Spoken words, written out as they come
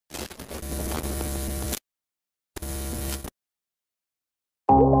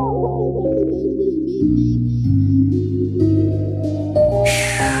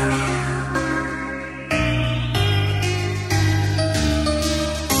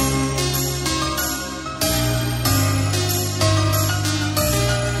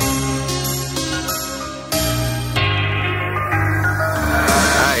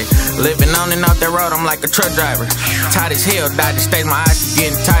on and off that road, I'm like a truck driver. Tight as hell, dodging stage, my eyes keep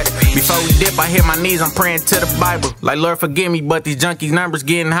getting tighter. Before we dip, I hit my knees, I'm praying to the Bible. Like, Lord forgive me, but these junkies numbers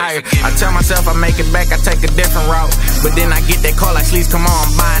getting higher. I tell myself I make it back, I take a different route. But then I get that call like, Sleazz, come on,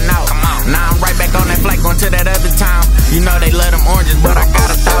 I'm buying out. Now I'm right back on that flight, going to that other town. You know they love them oranges, but I got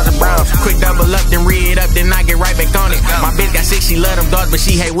 1,000 browns. Quick double up, then re it up, then I get right back on it. My bitch got 6, she love them dogs, but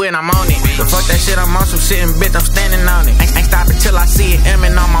she hate when I'm on it. So fuck that shit, I'm on some shit and bitch, I'm standing on it. Ain't stopping till I see it, and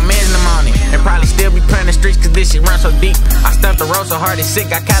all my mans them on it. And probably still be playing the streets, cause this shit run so deep. I stuffed the road so hard, it's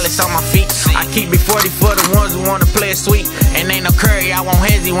sick, got callus on my feet. I keep it 40 for the ones who wanna play it sweet. And ain't no curry, I won't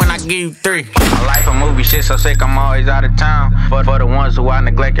hesitate when I give you 3. My life a movie, shit so sick, I'm always out of town. For the ones who I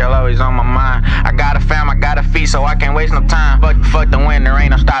neglect, y'all always on my mind. I got a fam, I got a feed, so I can't waste no time. Fuck the win, there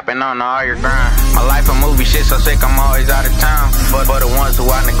ain't no stopping on all your grind. My life a movie, shit so sick, I'm always out of town. For the ones who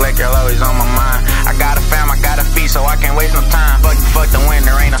I neglect, y'all always on my mind. I got a fam, I got a feed, so I can't waste no time. Fuck the win,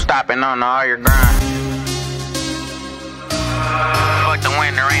 there ain't no stopping on all your grind. Fuck the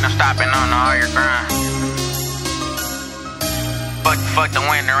win, there ain't no stopping on all your grind. Fuck the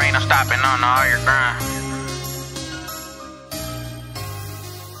win, there ain't no stopping on all your grind.